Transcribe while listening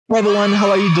Hey everyone, how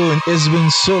are you doing? It's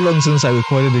been so long since I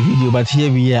recorded the video, but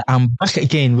here we are. I'm back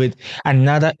again with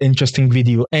another interesting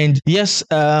video. And yes,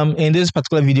 in this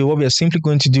particular video, what we are simply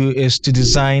going to do is to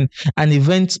design an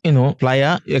event,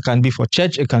 flyer. It can be for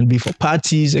church, it can be for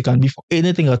parties, it can be for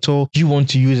anything at all you want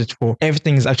to use it for.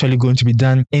 Everything is actually going to be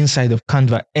done inside of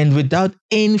Canva. And without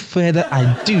any further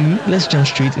ado, let's jump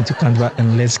straight into Canva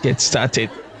and let's get started.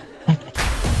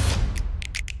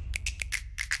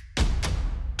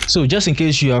 So just in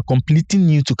case you are completely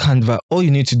new to Canva, all you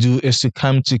need to do is to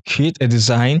come to create a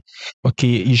design. Okay,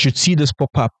 you should see this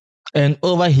pop up. And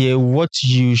over here, what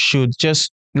you should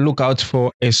just look out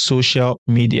for is social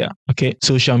media. Okay,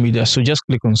 social media. So just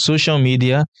click on social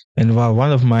media. And wow,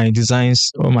 one of my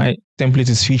designs or my template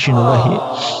is featuring over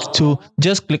here. So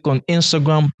just click on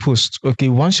Instagram post. Okay,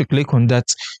 once you click on that,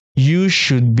 you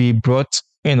should be brought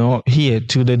here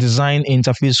to the design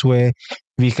interface where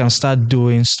we can start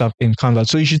doing stuff in Canva.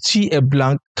 So you should see a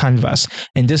blank canvas,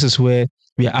 and this is where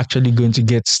we are actually going to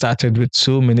get started with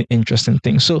so many interesting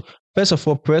things. So first of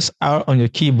all, press R on your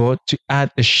keyboard to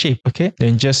add a shape. Okay,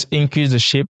 then just increase the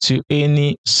shape to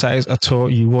any size at all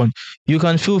you want. You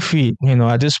can feel free,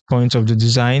 at this point of the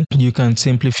design, you can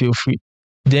simply feel free.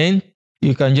 Then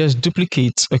you can just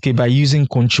duplicate, okay, by using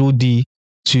Control D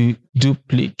to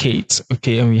duplicate.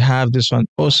 Okay, and we have this one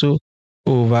also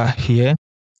over here.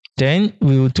 Then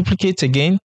we will duplicate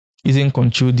again using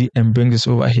Control D and bring this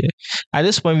over here. At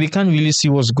this point, we can't really see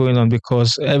what's going on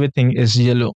because everything is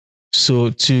yellow.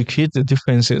 So to create the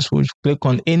differences, we'll click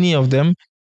on any of them.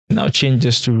 Now change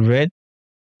this to red.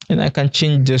 And I can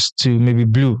change this to maybe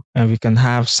blue, and we can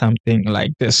have something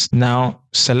like this. Now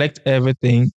select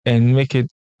everything and make it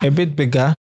a bit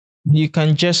bigger. You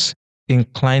can just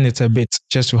incline it a bit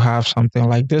just to have something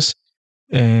like this,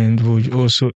 and we'll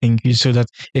also increase so that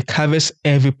it covers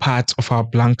every part of our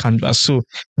blank canvas. So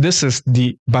this is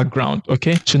the background.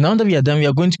 Okay, so now that we are done, we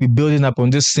are going to be building up on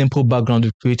this simple background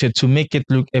we created to make it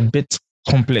look a bit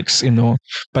complex,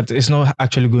 but it's not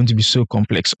actually going to be so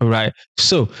complex. All right,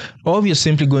 so all we are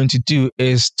simply going to do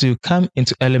is to come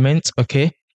into Elements.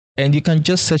 Okay, and you can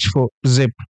just search for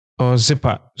zip or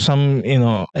zipper. Some,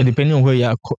 depending on where you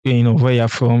are, where you're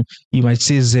from, you might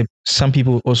say zip. Some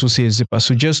people also say zipper.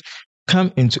 So just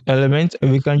come into Element,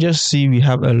 and we can just see we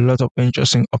have a lot of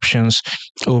interesting options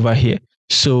over here.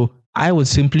 So I would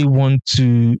simply want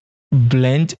to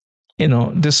blend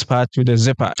this part with the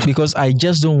zipper, because I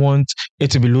just don't want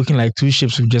it to be looking like two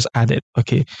shapes we just added.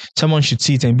 Okay, someone should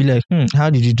see it and be like,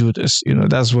 how did you do this?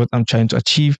 That's what I'm trying to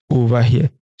achieve over here.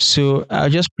 So I'll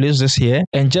just place this here,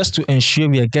 and just to ensure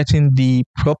we are getting the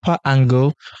proper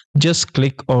angle, just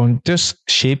click on this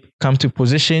shape, come to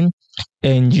position,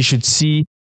 and you should see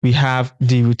we have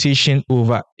the rotation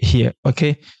over here.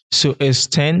 Okay, so it's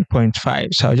 10.5.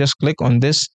 So I'll just click on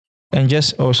this and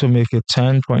just also make it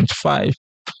 10.5.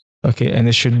 Okay, and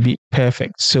it should be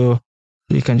perfect. So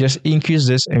we can just increase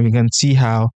this, and we can see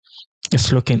how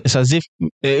it's looking. It's as if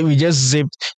we just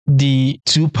zipped the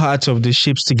two parts of the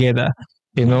shapes together.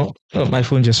 Oh, my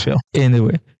phone just fell.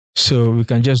 Anyway, so we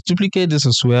can just duplicate this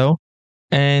as well.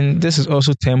 And this is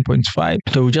also 10.5.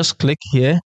 So we just click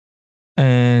here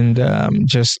and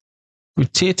just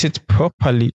rotate it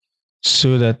properly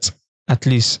so that at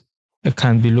least it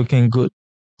can be looking good.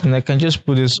 And I can just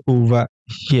put this over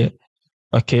here.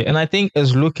 Okay, and I think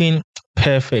it's looking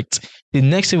perfect. The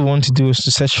next thing we want to do is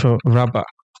to search for rubber.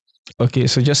 Okay,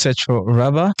 so just search for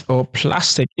rubber or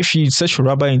plastic. If you search for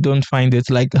rubber and you don't find it,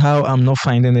 like how I'm not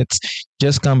finding it,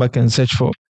 just come back and search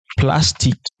for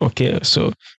plastic. Okay,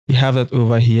 so you have that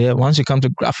over here. Once you come to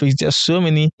graphics, there's so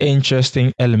many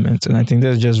interesting elements, and I think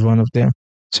that's just one of them.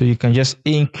 So you can just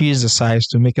increase the size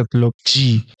to make it look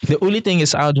G. The only thing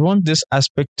is I would want this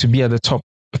aspect to be at the top.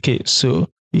 Okay, so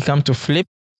you come to flip,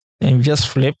 and you just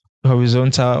flip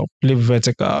horizontal, flip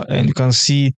vertical, and you can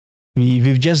see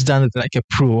we've just done it like a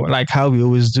pro, like how we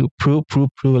always do pro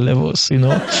levels,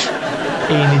 Anywho,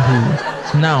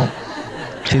 now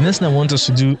the next thing I want us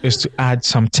to do is to add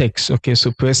some text. Okay,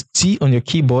 so press T on your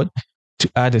keyboard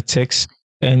to add a text,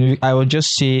 and I will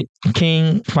just say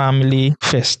King Family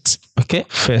First. Okay,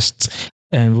 first,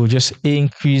 and we'll just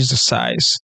increase the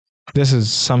size. This is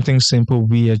something simple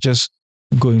we are just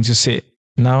going to say.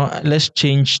 Now let's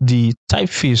change the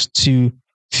typeface to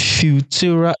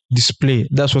Futura Display.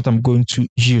 That's what I'm going to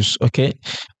use. Okay,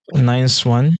 nice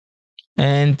one.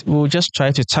 And we'll just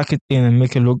try to tuck it in and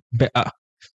make it look better.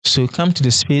 So come to the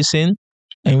spacing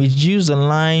and reduce the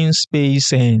line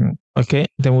spacing. Okay,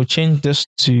 then we'll change this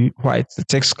to white, the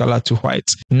text color to white.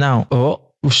 Now,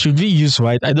 should we use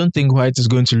white? I don't think white is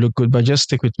going to look good, but just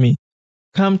stick with me.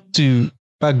 Come to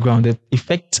background,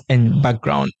 effect and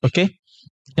background. Okay,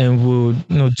 and we'll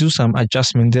do some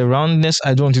adjustment. The roundness,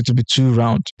 I don't want it to be too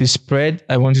round. The spread,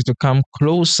 I want it to come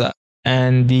closer.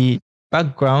 And the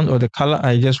background or the color,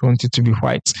 I just want it to be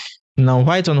white. Now,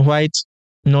 white on white,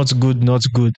 not good, not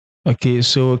good. Okay,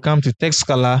 so we'll come to text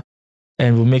color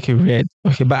and we'll make it red.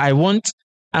 Okay, but I want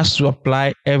us to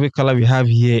apply every color we have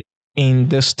here in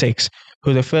this text.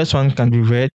 So the first one can be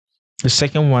red, the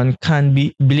second one can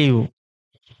be blue,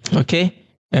 okay,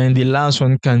 and the last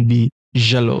one can be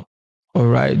yellow. All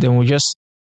right, then we'll just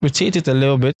rotate it a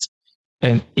little bit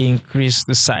and increase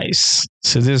the size.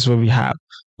 So this is what we have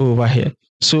over here.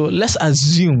 So let's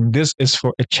assume this is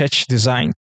for a church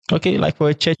design. Okay, like for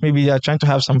a church, maybe they are trying to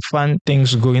have some fun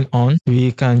things going on.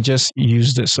 We can just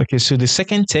use this. Okay, so the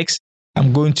second text,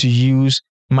 I'm going to use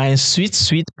my sweet,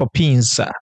 sweet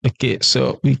popinza. Okay,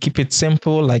 so we keep it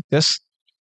simple like this.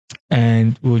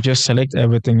 And we'll just select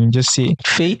everything and just say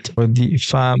faith for the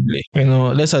family.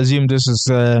 Let's assume this is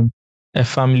a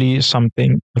family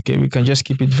something. Okay, we can just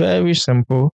keep it very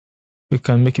simple. We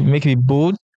can make it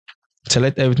bold,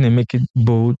 select everything and make it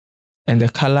bold. And the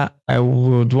color, I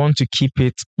would want to keep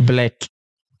it black.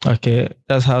 Okay,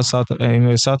 that's how South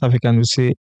African would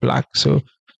say black. So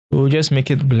we'll just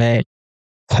make it black.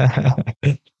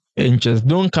 And just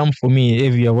don't come for me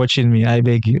if you're watching me, I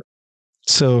beg you.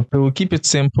 So we will keep it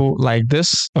simple like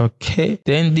this. Okay.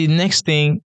 Then the next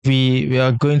thing we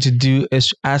are going to do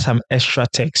is add some extra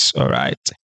text. All right.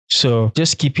 So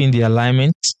just keeping the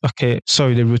alignment. Okay.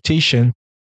 Sorry, the rotation.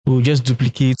 We'll just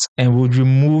duplicate and we'll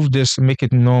remove this, make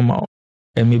it normal,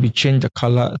 and maybe change the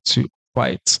color to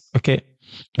white. Okay.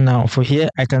 Now for here,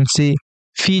 I can say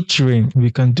featuring.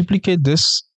 We can duplicate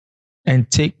this and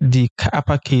take the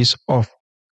uppercase off,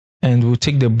 and we'll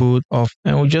take the bold off,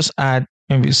 and we'll just add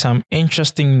maybe some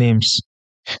interesting names.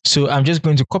 So I'm just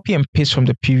going to copy and paste from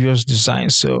the previous design,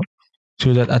 so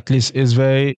that at least it's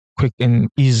very quick and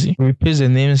easy. We paste the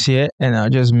names here, and I'll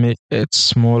just make it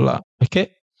smaller.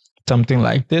 Okay, something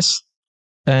like this.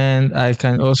 And I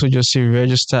can also just say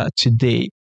register today,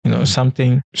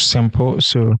 something simple.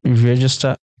 So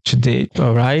register today.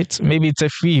 All right, maybe it's a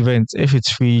free event. If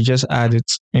it's free, just add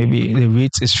it. Maybe the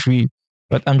rate is free,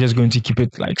 but I'm just going to keep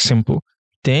it like simple.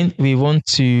 Then we want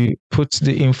to put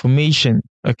the information.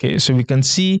 Okay, so we can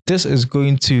see this is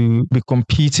going to be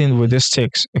competing with this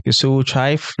text. Okay, so we'll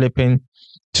try flipping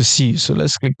to see. So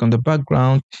let's click on the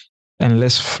background and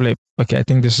let's flip. Okay, I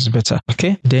think this is better.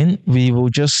 Okay, then we will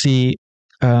just see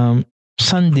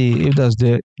Sunday, if that's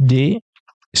the day,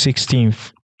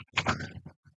 16th.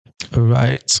 All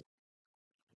right.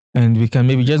 And we can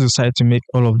maybe just decide to make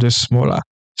all of this smaller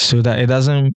so that it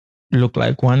doesn't look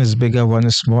like one is bigger, one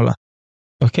is smaller.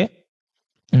 Okay,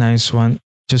 nice one.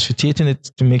 Just rotating it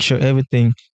to make sure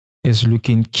everything is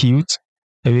looking cute.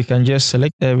 And we can just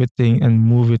select everything and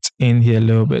move it in here a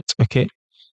little bit. Okay,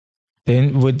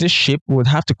 then with this shape, we would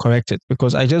have to correct it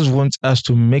because I just want us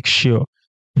to make sure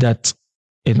that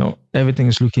everything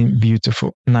is looking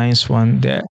beautiful. Nice one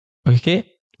there. Okay,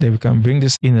 then we can bring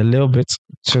this in a little bit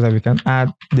so that we can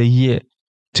add the year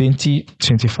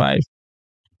 2025.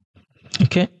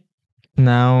 Okay,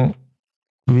 now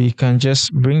we can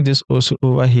just bring this also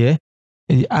over here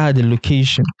and add the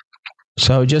location.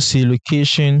 So I'll just say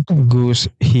location goes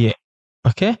here.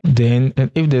 Okay, then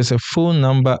if there's a phone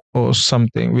number or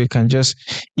something, we can just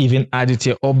even add it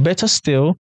here. Or better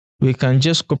still, we can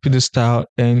just copy the style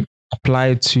and apply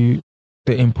it to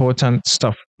the important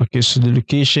stuff. Okay, so the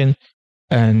location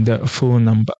and the phone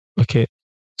number. Okay,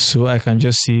 so I can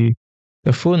just see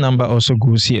the phone number also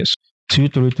goes here.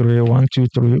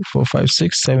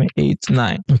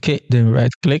 233-123-456-789. Okay, then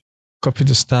right click, copy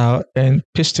the style and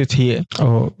paste it here.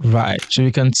 All right, so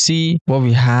you can see what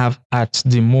we have at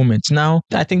the moment. Now,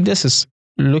 I think this is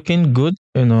looking good.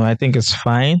 I think it's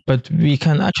fine, but we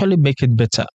can actually make it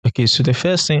better. Okay, so the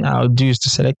first thing I'll do is to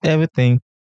select everything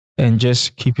and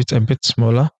just keep it a bit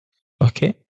smaller.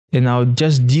 Okay, then I'll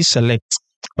just deselect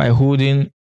by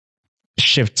holding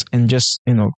Shift and just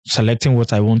selecting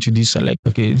what I want to deselect.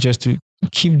 Okay, just to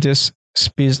keep this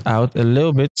spaced out a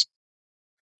little bit.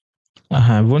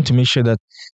 I want to make sure that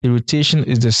the rotation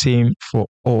is the same for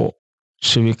all.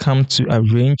 So we come to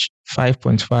arrange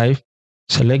 5.5,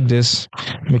 select this,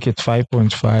 make it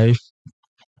 5.5,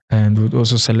 and we'll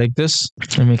also select this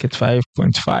and make it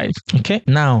 5.5. Okay,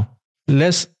 now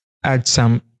let's add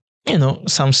some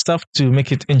stuff to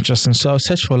make it interesting. So I'll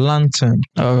search for lantern.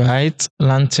 All right,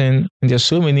 lantern. And there's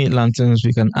so many lanterns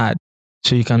we can add.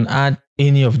 So you can add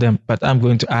any of them, but I'm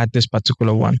going to add this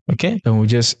particular one. Okay. Then we'll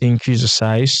just increase the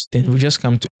size. Then we'll just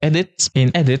come to edit.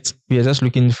 In edit, we are just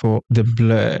looking for the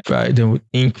blur, right? Then we'll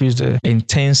increase the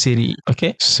intensity.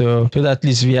 Okay. So that at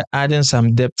least we are adding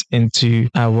some depth into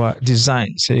our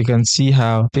design. So you can see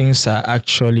how things are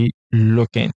actually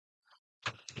looking.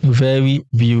 Very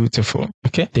beautiful.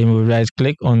 Okay. Then we'll right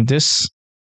click on this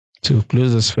to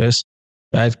close this first.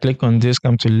 Right click on this,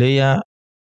 come to layer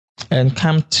and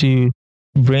come to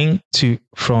bring to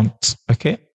front.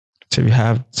 Okay. So we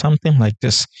have something like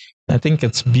this. I think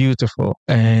it's beautiful.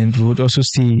 And we would also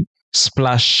see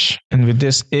splash. And with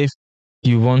this, if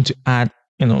you want to add,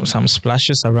 some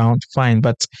splashes around, fine.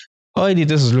 But already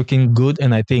this is looking good.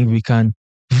 And I think we can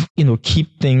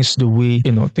keep things the way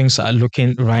things are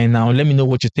looking right now. Let me know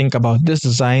what you think about this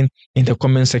design in the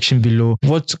comment section below.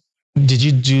 What did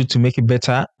you do to make it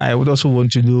better? I would also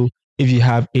want to know if you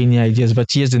have any ideas.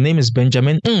 But yes, the name is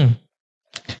Benjamin.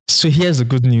 So here's the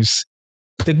good news.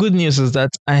 The good news is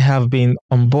that I have been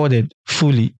onboarded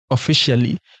fully,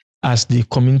 officially, as the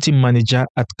community manager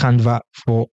at Canva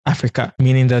for Africa,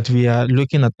 meaning that we are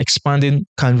looking at expanding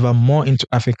Canva more into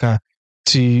Africa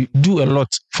to do a lot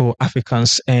for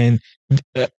Africans. And,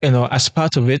 as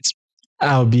part of it,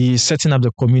 I'll be setting up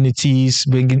the communities,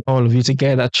 bringing all of you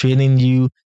together, training you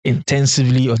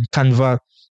intensively on Canva,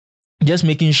 just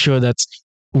making sure that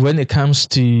when it comes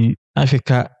to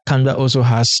Africa, Canva also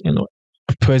has,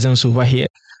 a presence over here.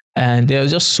 And there are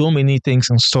just so many things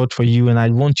in store for you. And I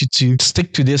want you to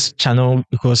stick to this channel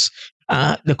because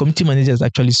the community manager is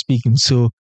actually speaking. So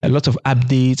a lot of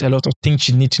updates, a lot of things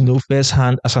you need to know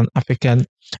firsthand as an African.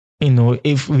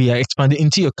 If we are expanding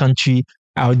into your country,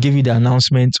 I'll give you the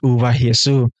announcement over here.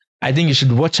 So I think you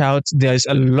should watch out. There's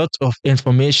a lot of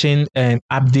information and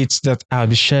updates that I'll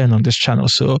be sharing on this channel.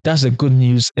 So that's the good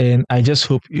news. And I just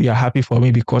hope you're happy for me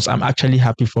because I'm actually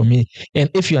happy for me. And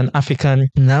if you're an African,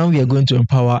 now we are going to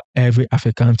empower every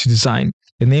African to design.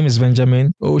 The name is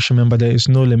Benjamin. Always remember there is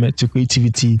no limit to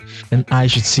creativity. And I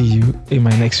should see you in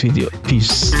my next video.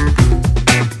 Peace.